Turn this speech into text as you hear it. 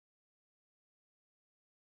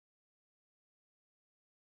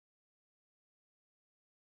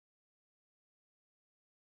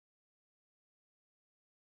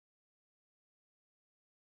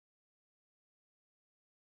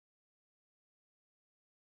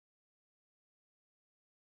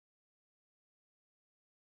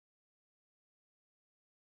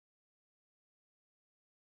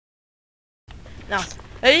Now,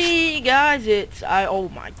 hey guys, oh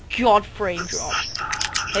my god, frame drop.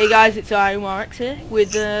 Hey guys, it's warcraft here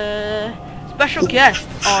with a special guest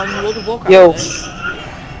on World of Warcraft. Yo.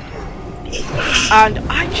 And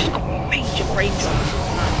I just got major frame drop. This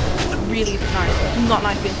is nice. Really nice. It's not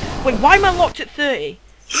nice being. Wait, why am I locked at 30?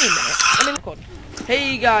 Give me a minute. Let me record.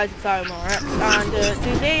 Hey guys, it's warcraft, and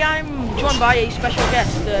today I'm joined by a special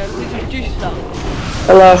guest. Please introduce yourself.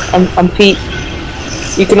 Hello, I'm Pete.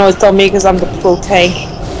 You can always tell me because I'm the pro tank.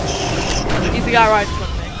 He's the guy right in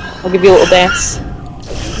front of me. I'll give you a little dance.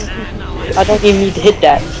 I don't even need to hit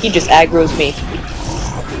that. He just aggroes me.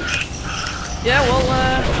 Yeah, well,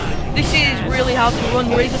 this is really how to run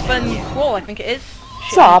Razorfen Crawl, I think it is.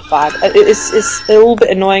 It's not bad. It's a little bit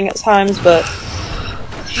annoying at times, but...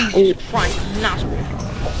 Jesus Christ, nasty.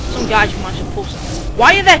 Some guys managed to pull something.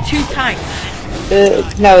 Why are there 2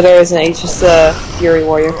 tanks? No, there isn't. He's just a Fury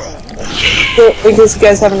Warrior. In case you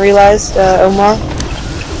guys haven't realized, Omar,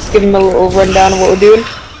 just give him a little rundown of what we're doing.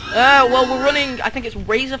 Well, we're running, I think it's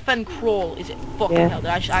Razorfen Crawl. Is it? Fucking hell, did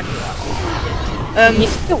I just actually that? You need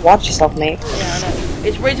to watch yourself, mate. Yeah, I know.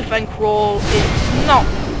 It's Razorfen Crawl. It's not,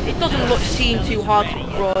 it doesn't seem too hard to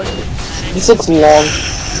run. This looks long.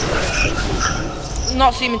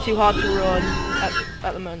 Not seeming too hard to run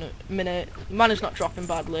at the minute. Mana's not dropping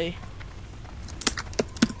badly.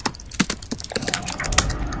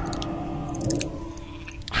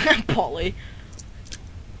 Polly.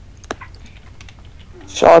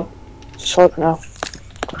 Shut no.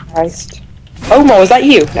 Christ. Omar, was that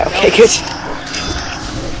you? No, okay, good.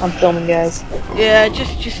 I'm filming, guys. Yeah,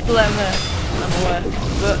 just let him work.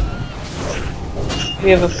 But We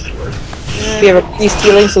have a priest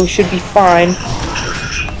healing, so we should be fine.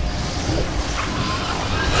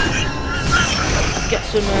 Get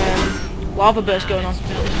some lava burst going on.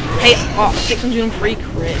 Hey, 603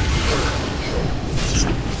 crit.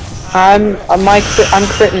 I'm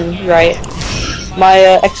critting, right? My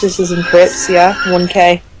exorcism crits, yeah,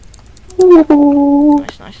 1k. Ooh.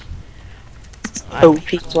 Nice.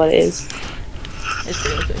 OP is what it is. It's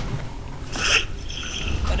pretty OP.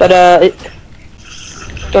 But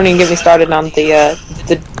don't even get me started on the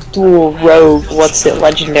dual rogue,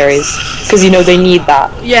 legendaries, because you know they need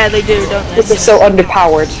that. Yeah, they do, don't they? Because they're so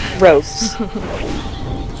underpowered, rogues.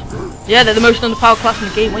 Yeah, they're the most underpowered class in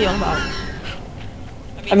the game. What are you on about?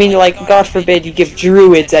 I mean, like, God forbid you give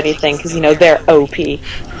druids anything, because, you know, they're OP.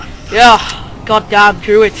 Yeah, goddamn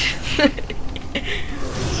druids.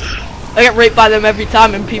 I get raped by them every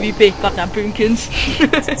time in PvP. Goddamn boomkins.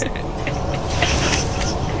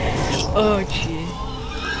 Oh, gee.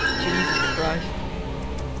 Jesus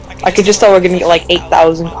Christ. I could just tell we're gonna get, like,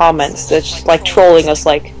 8,000 comments that's just, like, trolling us,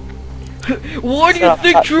 like... Why do you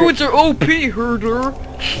think druids are OP, herder?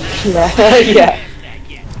 Yeah, yeah.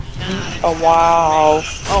 Oh, wow.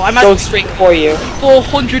 Oh, I'm going straight for you.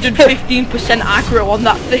 415% accurate on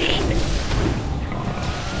that thing.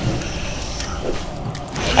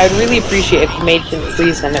 I'd really appreciate if you made them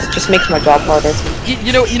freeze them. It just makes my job harder.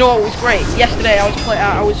 You know what was great? Yesterday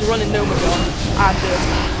I was running Nomadon, and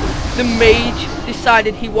the mage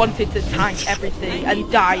decided he wanted to tank everything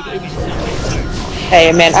and died instantly.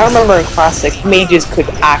 Hey man, I remember in Classic, mages could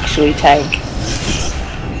actually tank.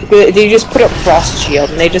 They just put up Frost Shield,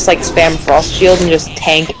 and they just like spam Frost Shield and just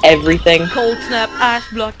tank everything. Cold Snap, Ice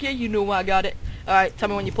Block, yeah, you know I got it. Alright, tell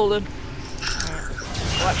me when you pull them. Alright.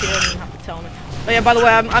 Well, actually, you don't even have to tell me. Oh yeah, by the way,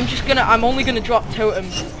 I'm only gonna drop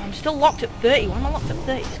totems. I'm still locked at 30. Why am I locked at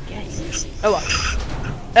 30? It's gay. Oh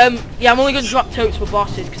well. Yeah, I'm only gonna drop totes for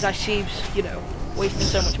bosses because I seems, you know, wasting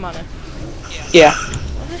so much mana. Yeah.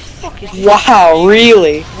 What the fuck is this? Wow,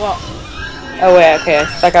 really? What? Oh wait, okay.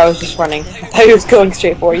 That guy was just running. I thought he was going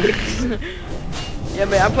straight for you. Yeah,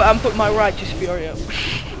 man, I'm putting my righteous fury up.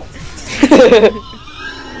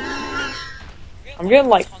 I'm getting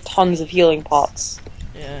like tons of healing pots.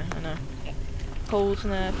 Yeah, I know. Cold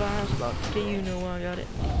Snap, Ice Block, you know I got it.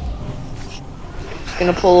 Just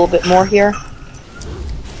gonna pull a little bit more here.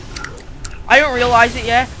 I don't realize it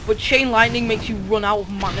yet, but Chain Lightning makes you run out of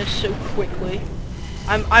mana so quickly.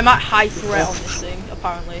 I'm at high threat on this thing,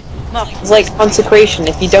 apparently. It's like Consecration.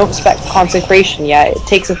 If you don't spec Consecration yet, it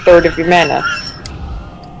takes 1/3 of your mana.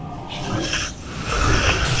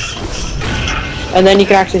 And then you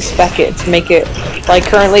can actually spec it to make it, like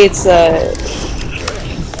currently it's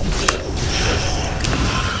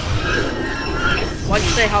Why'd you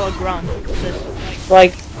say hologram?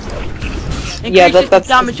 like... Increases Yeah, that's the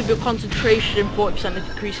damage of your concentration 40% and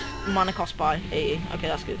decrease mana cost by 80. Okay,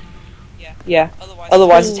 that's good. Yeah.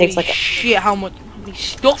 Otherwise it takes like a... shit, how much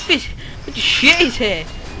stuff is... How much shit is here?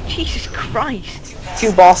 Jesus Christ.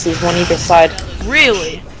 2 bosses, one either side.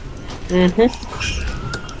 Really? Mm-hmm.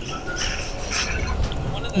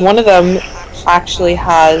 one of them actually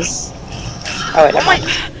has. Oh wait, never mind.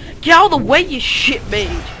 Get out of the way, you shit mage!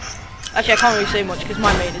 Actually, I can't really say much because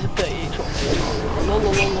my main is a 38 mage.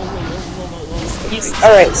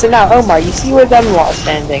 Alright, so now Omar, you see where them lot are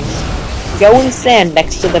standing? Go and stand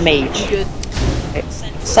next to the mage. I'm good. Okay.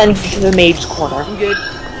 Send you to the mage corner. I'm good.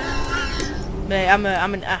 Mate, I'm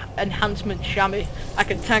an enhancement chamois. I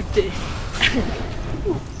can tank this.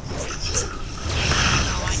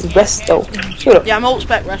 Resto. Shut up. Yeah, I'm ult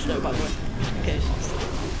spec resto, by the way. Okay.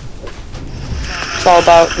 It's all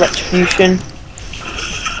about retribution.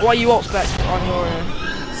 What are you ult spec on your?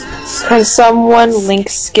 Can someone link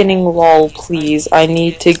skinning lol, please? I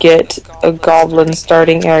need to get a goblin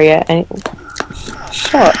starting area and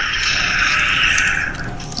shut up.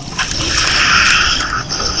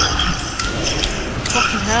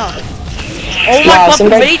 Fucking hell. Oh my Wow, god, the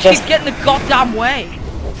somebody mage just- keeps getting the goddamn way.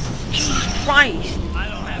 Jesus Christ.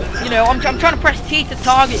 You know, I'm trying to press T to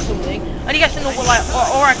target something, and he gets in the way, like,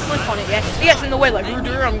 or I click on it, yeah? He gets in the way, like, I'm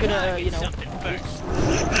gonna, you know.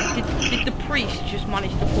 Did the priest just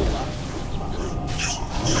manage to pull that?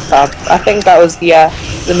 I think that was the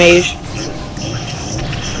mage.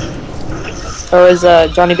 Or was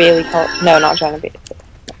Johnny Bailey called? No, not Johnny Bailey.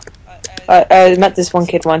 I met this one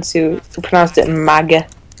kid once who pronounced it Maga.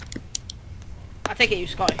 I think he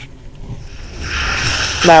was Scottish.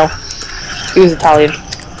 No, he was Italian.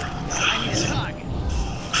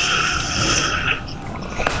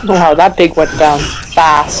 Wow, that pig went down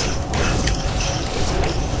fast.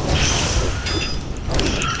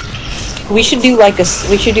 We should do like a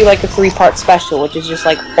 3-part special, which is just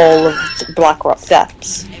like all of Blackrock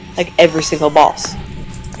depths, like every single boss.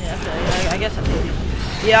 Yeah, okay, I guess I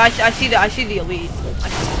do. Yeah, I see that. I see the elite.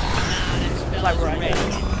 It's like right here.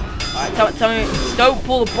 Alright, tell me, don't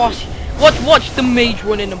pull the boss. Watch the mage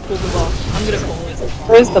run in and pull the boss. I'm gonna call it.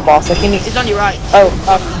 Where's the boss? I can. It's on your right. Oh,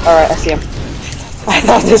 alright, I see him. I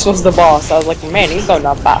thought this was the boss. I was like, man, he's going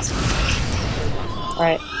down fast.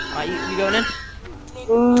 Alright. Alright, you going in?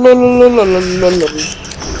 I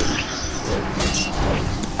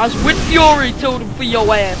was with Fury told him for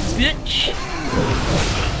your ass, bitch.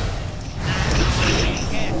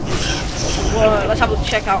 Well, let's have a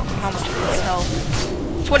check out how much it is health.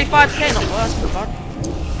 25k, not worse, not bad.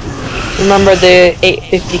 Remember the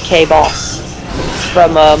 850k boss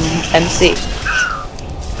from MC?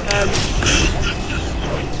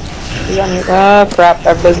 Ah, crap!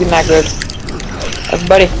 Everybody's getting aggroed.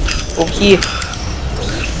 Everybody, okay.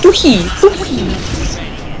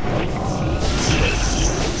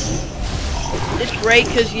 It's great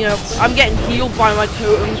because, you know, I'm getting healed by my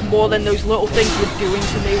totems more than those little things were doing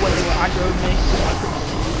to me when they were aggroing me.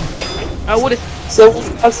 I would've... So,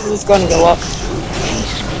 how is this going to go up?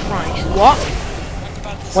 Jesus Christ. What?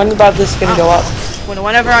 When about this going to go up?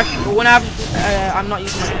 Whenever I'm not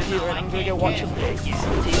using my computer and I'm going to go watch a TV.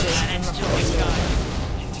 And that's what I'm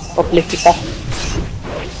doing. Uplifty.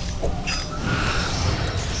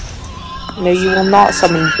 No, you will not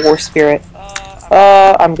summon Boar Spirit.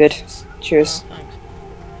 I'm good. Cheers.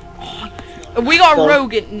 Have we got a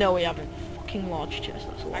rogue in? No, we haven't. Fucking large chest,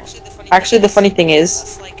 that's a lot. Actually, the funny thing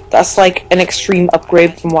is, that's like an extreme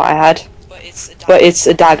upgrade from what I had. But it's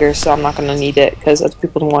a dagger, so I'm not gonna need it, because other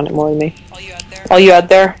people don't want it more than me. All you out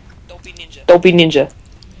there, don't be ninja.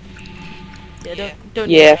 Yeah, don't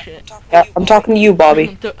Yeah. do shit. Yeah, I'm talking to you,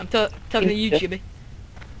 Bobby. I'm talking to you, Jimmy.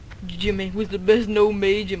 Jimmy was the best no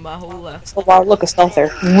mage in my whole life. Oh wow, look, a stealth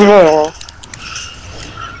there.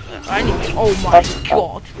 I need to, oh my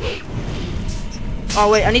god. Oh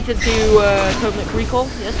wait, I need to do Covenant Recall.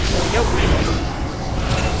 Yes, there we go.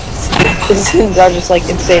 These are just like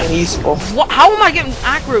insanely useful. What? How am I getting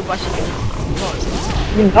aggro by something?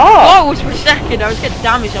 You're not. Oh, it was for a second. I was getting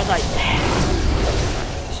damaged. I was like,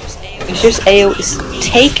 It's just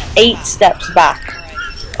take 8 steps back.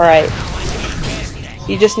 Alright.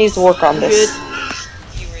 He just needs to work on this.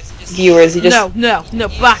 Viewers, he just... no,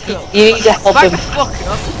 back up. You need to help Back him. the fuck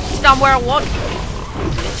up. Stand where I want.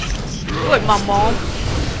 Look, my mom.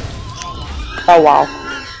 Oh wow.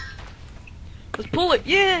 Let's pull it,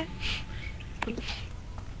 yeah.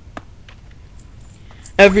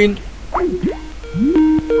 Evan.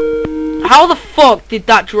 How the fuck did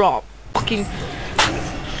that drop? Fucking.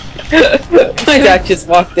 My dad just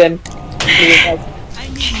walked in.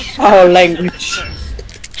 Oh, language.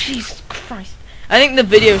 Jesus Christ. I think the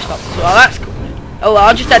video stopped as well. That's cool. Oh, well,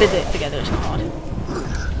 I'll just edit it together. It's not hard.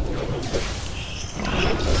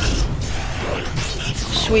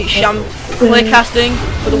 Sweet sham. Clear casting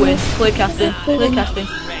for the win. Clear casting. Clear casting.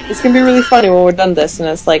 It's gonna be really funny when we're done this and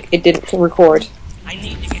it's like, it didn't record. I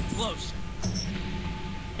need to get close.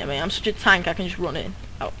 Yeah, man, I'm such a tank, I can just run in.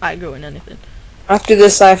 I go in anything. After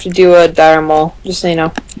this, I have to do a dire mall, just so you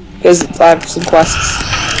know, because I have some quests.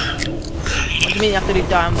 What do you mean you have to do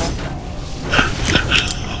Diamond?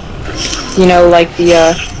 You know, like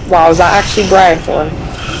the, wow, is that actually Briarthorn?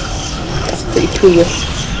 That's pretty cool.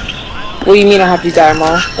 What do you mean I have to do dire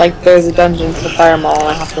mall? Like, there's a dungeon for the fire mall and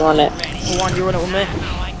I have to run it. Well, why don't you run it with me?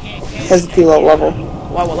 Because it's too low level.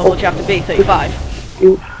 Why, what level do you have to be? 35?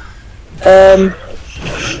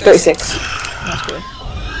 36. That's good.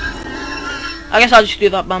 I guess I'll just do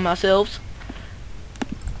that by myself.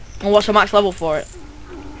 And what's the max level for it?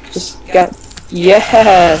 Just get...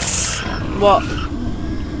 Yes! What?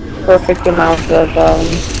 Perfect amount of,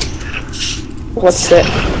 what's it?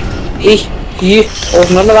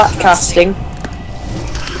 There's none of that casting.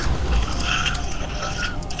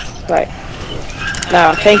 Right.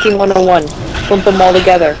 Now, tanking 101. Put them all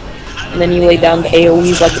together. And then you lay down the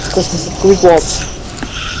AoEs like it's Christmas at Griswold's.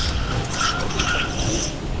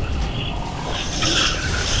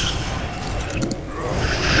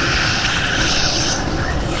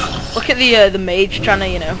 Look at the mage trying to,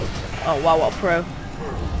 you know... Oh, wow, what pro.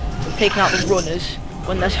 Taking out the runners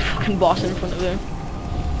when there's a fucking boss in front of him.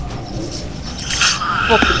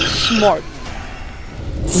 Fucking smart.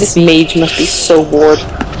 This mage must be so bored.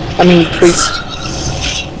 I mean, priest.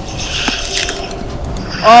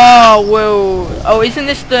 Oh, whoa. Oh, isn't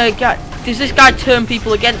this the guy... Does this guy turn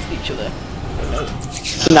people against each other?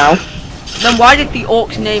 No. Then why did the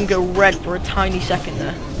orc's name go red for a tiny second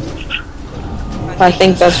there? I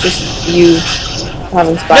think that's just you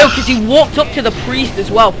having spite. No, because he walked up to the priest as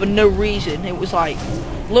well for no reason. It was like...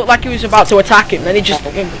 Looked like he was about to attack him, then he just...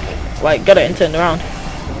 Like, got it and turned around.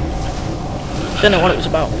 Don't know what it was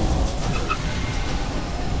about.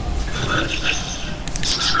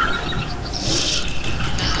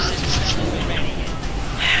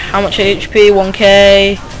 How much HP?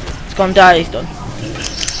 1k. It's gone die, he's done.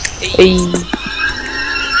 Hey.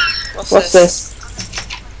 What's this?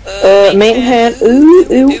 Main hand.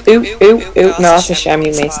 Ooh. No, that's a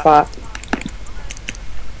chamois mace spot.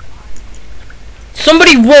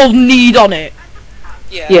 Somebody rolled need on it.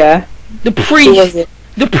 Yeah. The Who was priest. it?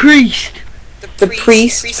 The priest. The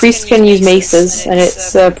priest can use maces, and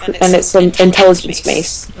it's an intelligence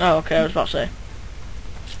mace. Oh, okay, I was about to say.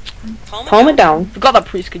 Calm it down. Forgot that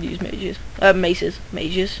priest could use mages. Maces.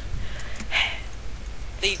 Mages.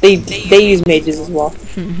 They use mages as well.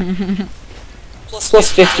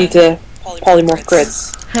 Plus 50 to polymorph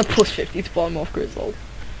crits. Plus 50 to polymorph crits, lol.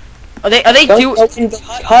 Are they Don't open the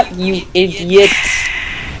hut, you idiot.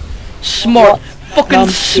 Smart. What? Fucking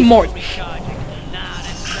smart.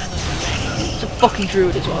 It's a fucking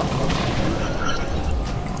druid as well.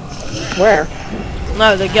 Where?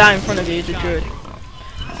 No, the guy in front of you is a druid.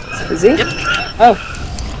 Is he? Yep. Oh.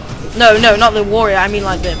 No, not the warrior. I mean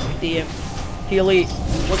like the elite.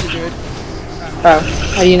 What's a druid? Oh.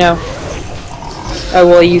 How do you know? Oh,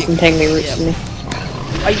 well, you can take me recently.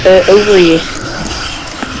 Over you.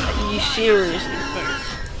 Are you serious?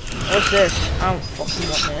 What's this? I don't fucking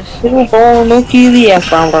want this.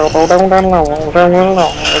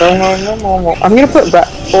 I'm gonna put Rat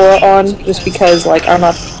 4 on, just because, like, I'm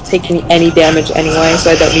not taking any damage anyway,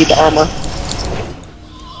 so I don't need the armor.